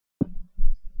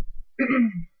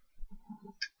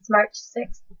It's March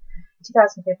 6th,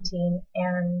 2015,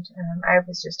 and I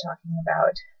was just talking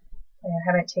about, I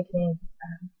haven't taken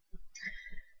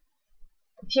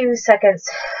a few seconds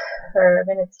or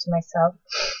minutes to myself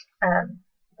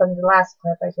from the last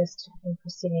clip. I just am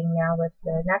proceeding now with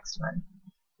the next one.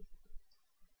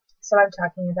 So I'm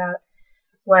talking about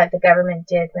what the government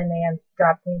did when they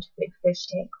dropped me into a big fish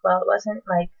tank. Well, it wasn't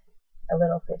like a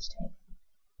little fish tank.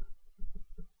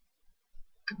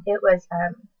 It was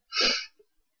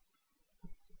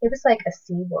like a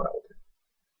Sea World,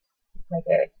 like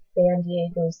a San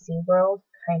Diego Sea World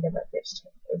kind of a fish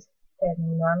tank. It was an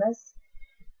enormous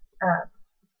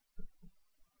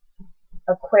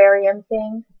aquarium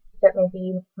thing that maybe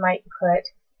you might put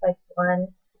like one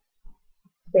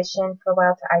fish in for a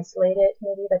while to isolate it,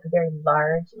 maybe like a very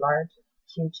large,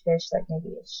 huge fish, like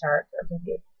maybe a shark or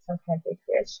maybe some kind of big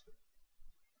fish.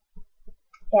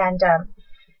 And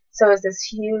so it was this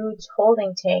huge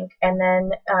holding tank, and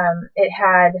then it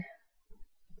had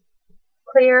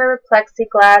clear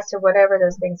plexiglass or whatever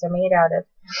those things are made out of,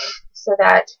 so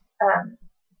that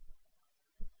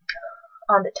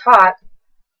on the top,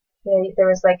 there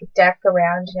was like a deck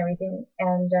around and everything,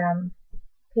 and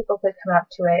people could come up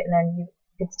to it, and then you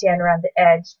could stand around the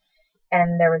edge,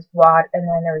 and there was water, and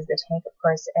then there was the tank, of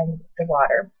course, and the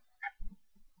water,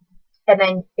 and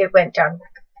then it went down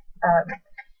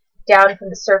from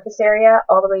the surface area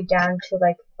all the way down to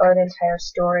like an entire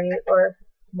story or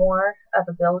more of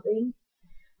a building,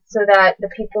 so that the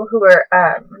people who were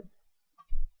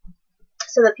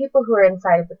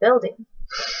inside of the building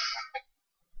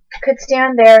could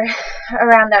stand there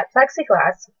around that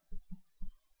plexiglass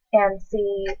and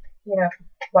see,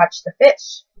 watch the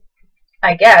fish,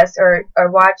 I guess, or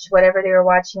watch whatever they were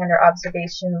watching under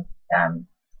observation,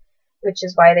 which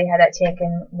is why they had that tank,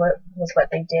 and what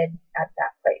they did at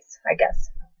that place, I guess.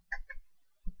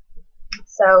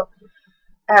 So,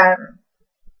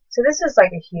 so this is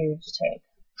like a huge tank,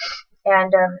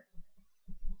 and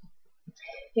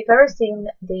if you've ever seen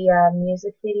the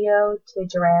music video to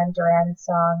Duran Duran's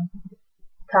song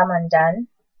 "Come Undone,"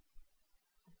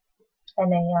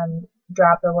 and they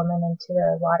drop a woman into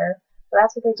the water, well,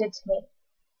 that's what they did to me.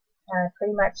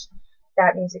 Pretty much,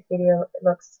 that music video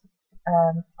looks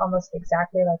almost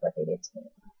exactly like what they did to me.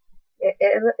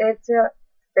 It's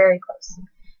very close.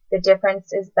 The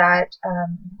difference is that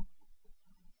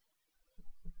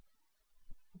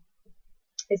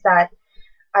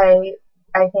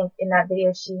I think in that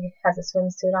video she has a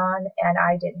swimsuit on, and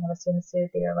I didn't have a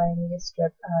swimsuit. They were letting me to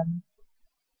strip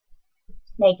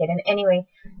naked. And anyway,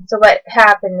 so what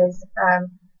happened is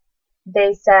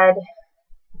they said,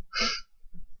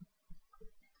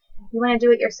 "You want to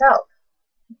do it yourself,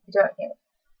 don't you?"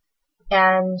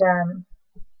 And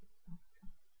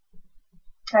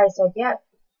I said, "Yeah."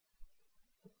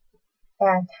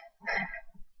 And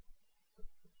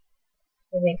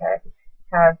I think I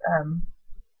have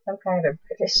some kind of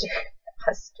British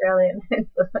Australian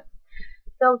influence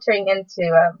filtering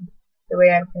into the way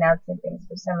I'm pronouncing things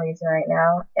for some reason right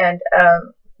now. And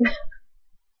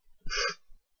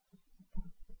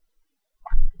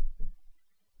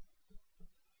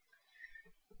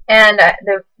and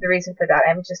the reason for that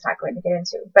I'm just not going to get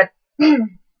into, but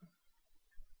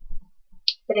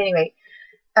but anyway,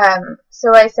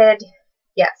 so I said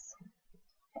yes,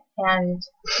 and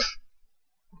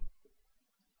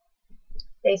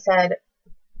they said,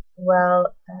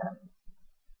 "Well,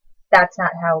 that's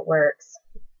not how it works,"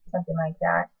 something like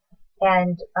that.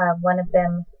 And one of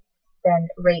them then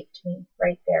raped me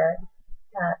right there,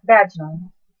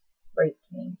 vaginally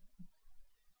raped me,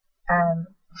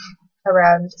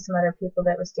 around some other people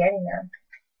that were standing there.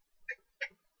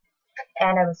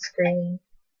 And I was screaming,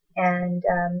 and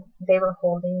they were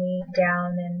holding me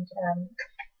down, and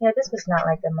this was not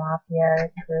like a mafia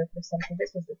group or something.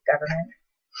 This was the government.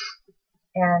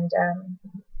 And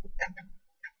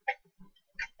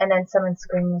then someone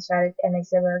screamed and shouted, and they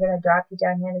said, "We're going to drop you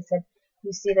down here." And they said,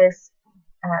 "You see this?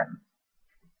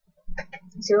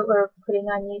 See what we're putting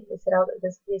on you?" They said, "All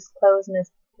these clothes and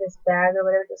this bag or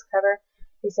whatever, this cover."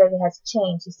 They said, "It has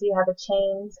chains. You see how the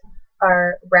chains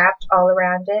are wrapped all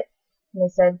around it?" And they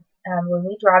said, "When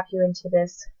we drop you into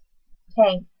this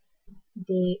tank,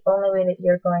 the only way that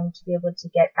you're going to be able to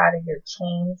get out of your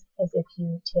chains is if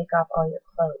you take off all your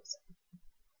clothes.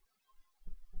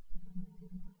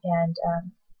 And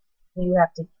you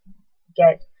have to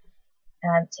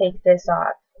take this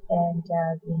off and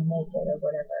be naked or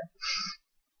whatever."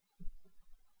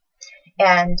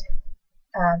 And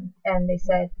they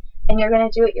said, "And you're going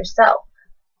to do it yourself.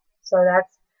 So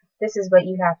this is what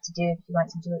you have to do if you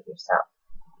want to do it yourself.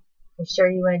 Are you sure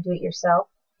you want to do it yourself?"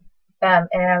 And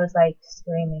I was like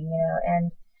screaming, you know.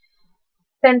 And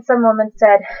then some woman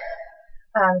said,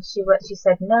 she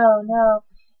said, no, no.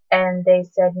 And they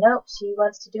said, nope, she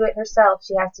wants to do it herself.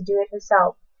 She has to do it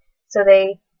herself. So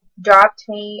they dropped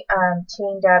me,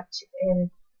 chained up and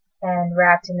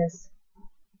wrapped in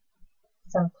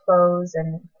some clothes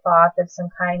and cloth of some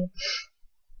kind.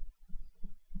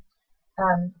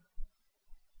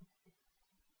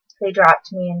 They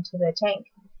dropped me into the tank.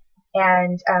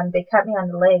 And they cut me on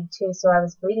the leg too, so I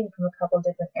was bleeding from a couple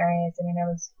different areas. I mean, I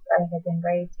had been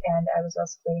raped, and I was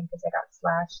also bleeding because I got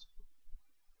slashed.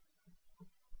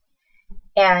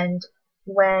 And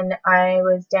when I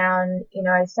was down, you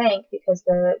know, I sank because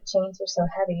the chains were so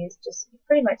heavy. It's just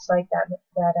pretty much like that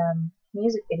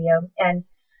music video. And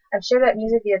I'm sure that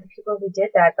music video, the people who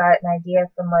did that got an idea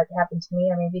from what happened to me,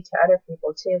 or maybe to other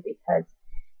people too, because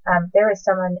there was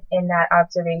someone in that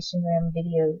observation room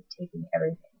videotaping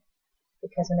everything.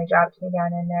 Because when they dropped me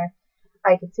down in there,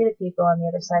 I could see the people on the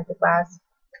other side of the glass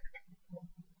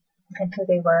and who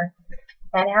they were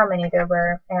and how many there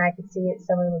were, and I could see that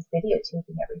someone was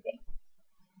videotaping everything.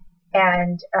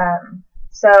 And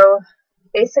so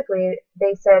basically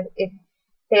they said, if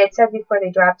they had said before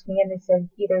they dropped me in, they said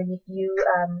either you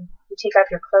take off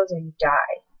your clothes or you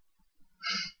die.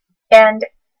 And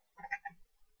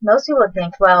most people would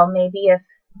think, well, maybe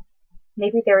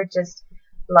they were just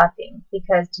bluffing,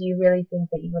 because do you really think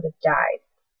that you would have died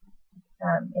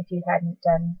if you hadn't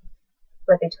done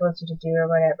what they told you to do or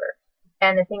whatever?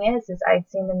 And the thing is I'd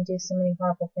seen them do so many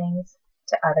horrible things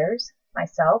to others,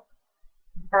 myself.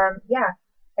 Yeah,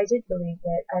 I did believe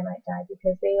that I might die,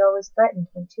 because they always threatened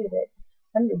me too that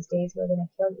one of these days we're going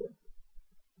to kill you.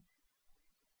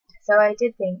 So I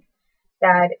did think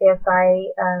that if I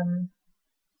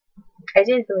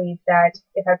did believe that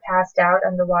if I passed out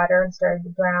underwater and started to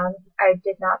drown, I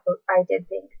did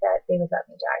think that they would let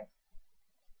me die.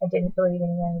 I didn't believe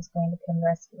anyone was going to come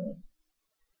rescue me.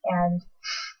 And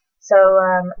so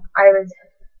I was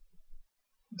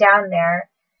down there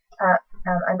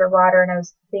underwater, and I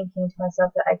was thinking to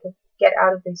myself that I could get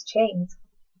out of these chains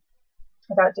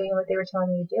without doing what they were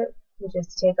telling me to do, which is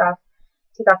to take off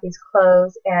these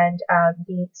clothes and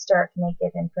be stark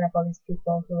naked in front of all these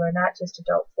people who are not just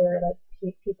adults. They were like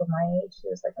people my age. It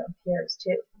was like my peers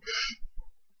too.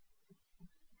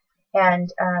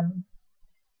 And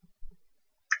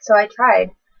so I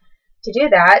tried to do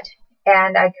that,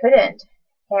 and I couldn't.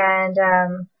 And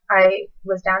I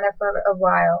was down there for a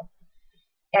while,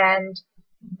 and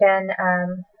then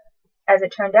as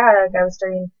it turned out, I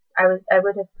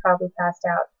would have probably passed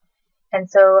out. And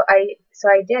so I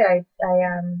did. I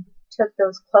took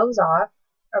those clothes off,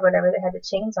 or whatever, that had the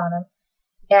chains on them,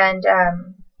 and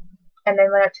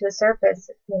then went up to the surface,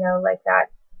 you know, like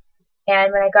that.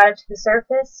 And when I got up to the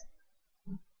surface,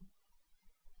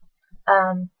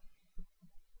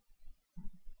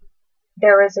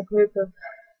 there was a group of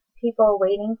people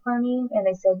waiting for me, and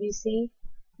they said, "You see,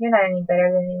 you're not any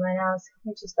better than anyone else.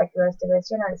 You're just like the rest of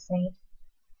us. You're not a saint."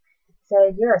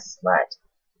 Said, "You're a slut.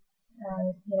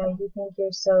 You know, you think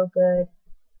you're so good,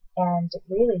 and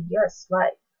really, you're a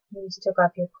slut. You just took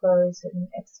off your clothes and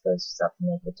exposed yourself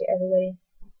naked to everybody."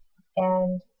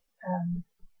 And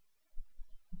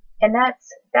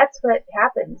that's what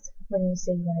happens when you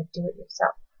say you want to do it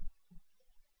yourself.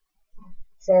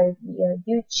 So, you know,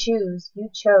 you chose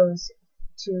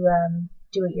to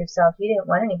do it yourself. You didn't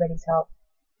want anybody's help.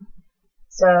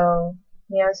 So,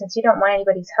 you know, since you don't want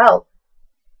anybody's help,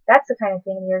 that's the kind of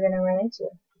thing you're going to run into.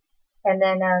 And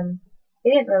then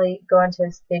they didn't really go into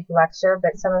this big lecture,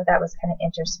 but some of that was kind of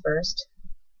interspersed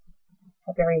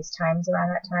at various times around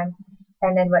that time.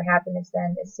 And then what happened is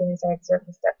then, as soon as I had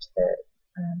surfaced up to the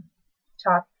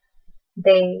top,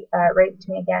 they raped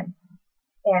me again.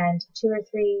 And 2 or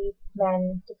 3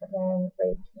 different men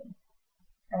raped me.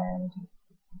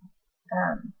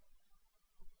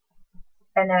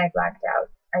 And then I blacked out.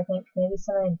 I think maybe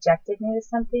someone injected me with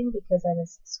something because I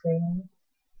was screaming.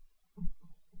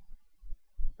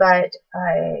 But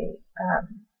I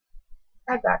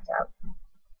blacked out.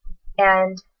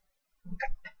 And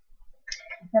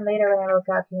then later when I woke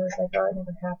up, he was like, "Oh, it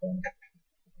never happened."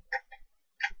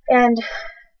 And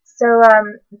so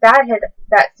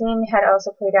that scene had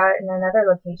also played out in another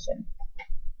location.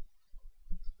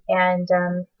 And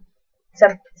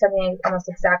something almost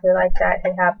exactly like that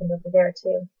had happened over there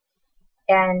too.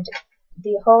 And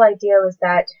the whole idea was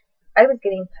that I was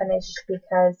getting punished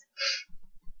because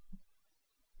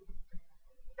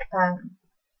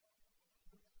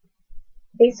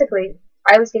basically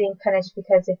I was getting punished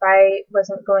because if I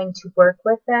wasn't going to work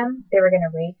with them, they were going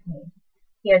to rape me.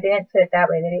 You know, they didn't put it that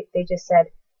way. They just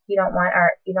said, you don't want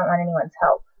anyone's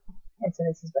help, and so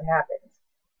this is what happens.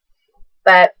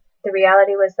 But the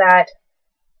reality was that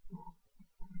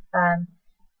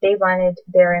they wanted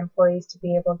their employees to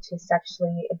be able to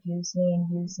sexually abuse me and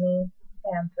use me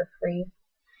for free,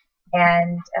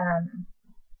 and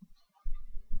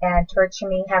torture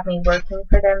me, have me working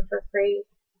for them for free.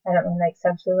 I don't mean like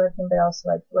sexually working, but also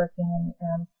like working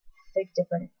in like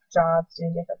different jobs,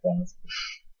 doing different things.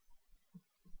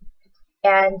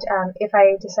 And if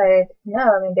I decided no,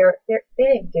 I mean they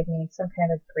didn't give me some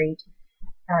kind of great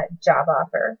job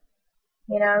offer,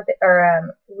 you know,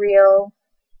 or real.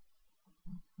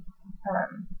 I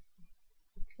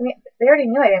mean, they already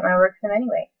knew I didn't want to work for them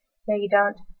anyway. You know, you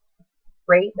don't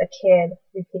rape a kid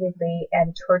repeatedly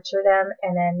and torture them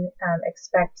and then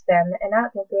expect them, and I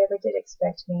don't think they ever did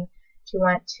expect me to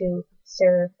want to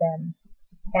serve them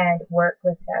and work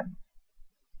with them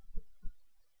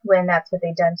when that's what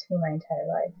they've done to me my entire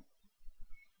life.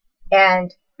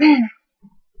 And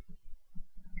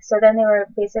so then they were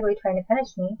basically trying to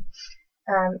punish me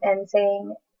and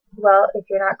saying, well, if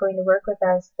you're not going to work with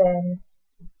us, then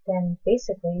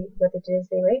basically what they did is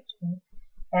they raped me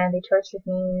and they tortured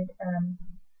me and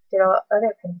did all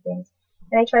other kinds of things.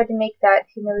 And they tried to make that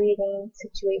humiliating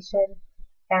situation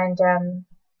and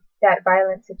that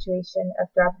violent situation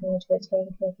of dropping me into a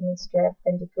tank, making me strip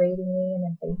and degrading me and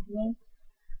then raping me.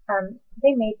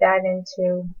 They made that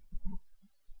into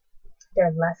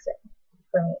their lesson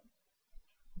for me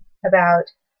about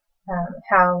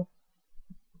how,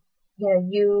 you know,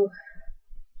 you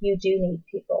do need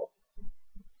people.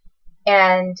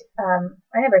 And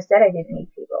I never said I didn't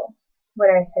need people. What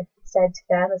I had said to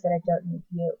them is that I don't need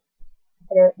you.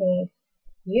 I don't need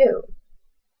you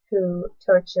who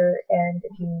torture and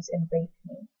abuse and rape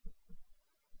me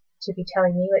to be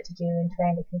telling me what to do and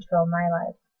trying to control my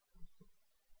life.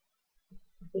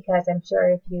 Because I'm sure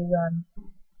if you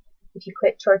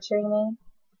quit torturing me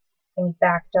and you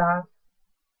backed off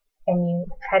and you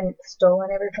hadn't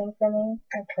stolen everything from me,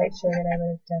 I'm quite sure that I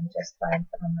would have done just fine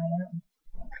on my own.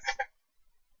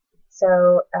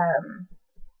 So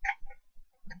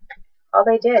all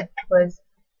they did was,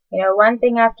 you know, one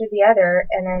thing after the other,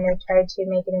 and then they tried to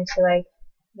make it into like,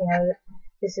 you know,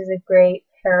 this is a great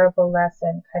parable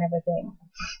lesson kind of a thing.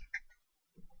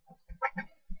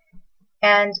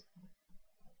 And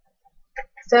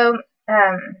so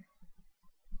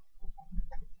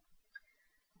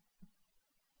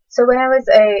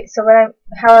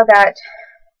how that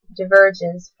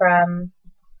diverges from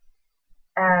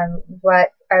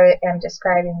what I am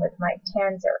describing with Mike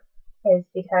Tanzer is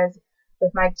because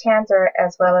with Mike Tanzer,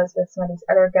 as well as with some of these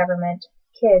other government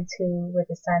kids who were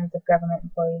the sons of government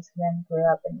employees who then grew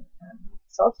up and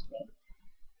assaulted me,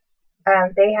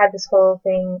 they had this whole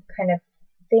thing kind of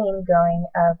theme going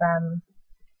of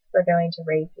we're going to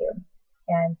rape you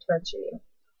and torture you.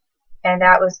 And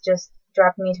that was just,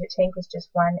 dropping me into a tank was just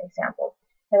one example.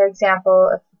 Another example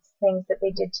of things that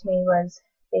they did to me was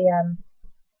they,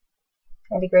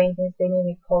 and degrading things, they made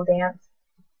me pole dance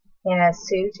in a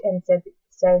suit and said,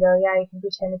 oh yeah, you can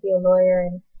pretend to be a lawyer.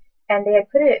 And they had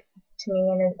put it to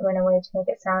me in a way to make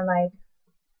it sound like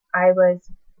I was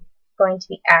going to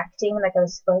be acting, like I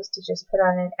was supposed to just put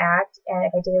on an act, and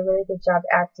if I did a really good job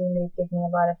acting, they'd give me a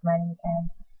lot of money and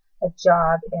a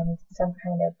job in some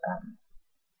kind of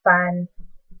fun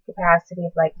capacity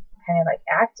of like kind of like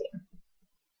acting.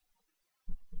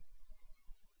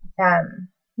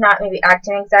 Not maybe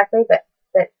acting exactly, but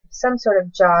some sort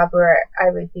of job where I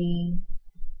would be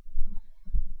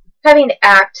having to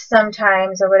act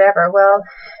sometimes or whatever. Well,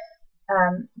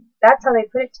 that's how they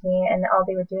put it to me, and all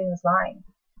they were doing was lying.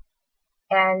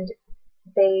 And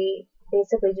they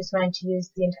basically just wanted to use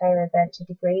the entire event to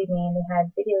degrade me, and they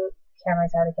had video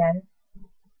cameras out again.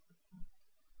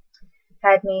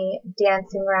 Had me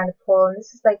dancing around a pole, and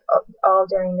this is like all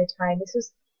during the time.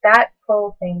 That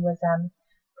pole thing was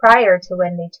prior to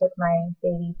when they took my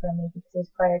baby from me, because it was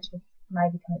prior to my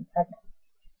becoming pregnant.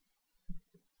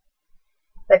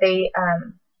 But they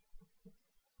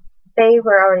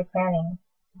were already planning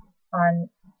on,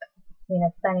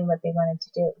 planning what they wanted to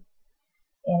do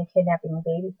in kidnapping a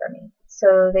baby from me.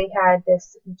 So they had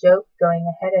this joke going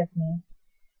ahead of me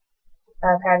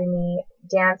of having me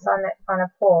dance on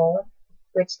a pole,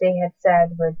 which they had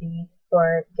said would be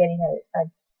for getting a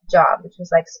job, which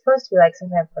was like supposed to be like some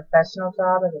kind of professional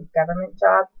job, like a government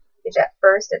job, which at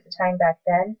first, at the time back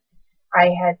then, I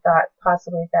had thought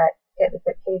possibly that if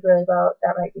it paid really well,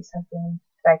 that might be something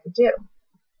that I could do.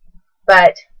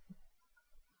 But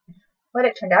what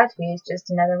it turned out to be is just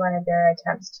another one of their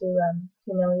attempts to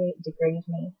humiliate and degrade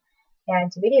me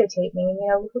and to videotape me.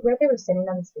 Where they were sending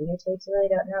on these videotapes, I really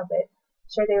don't know, but I'm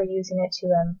sure they were using it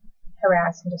to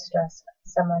harass and distress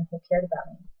someone who cared about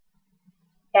me.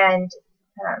 And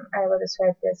I will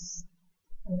describe this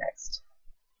next.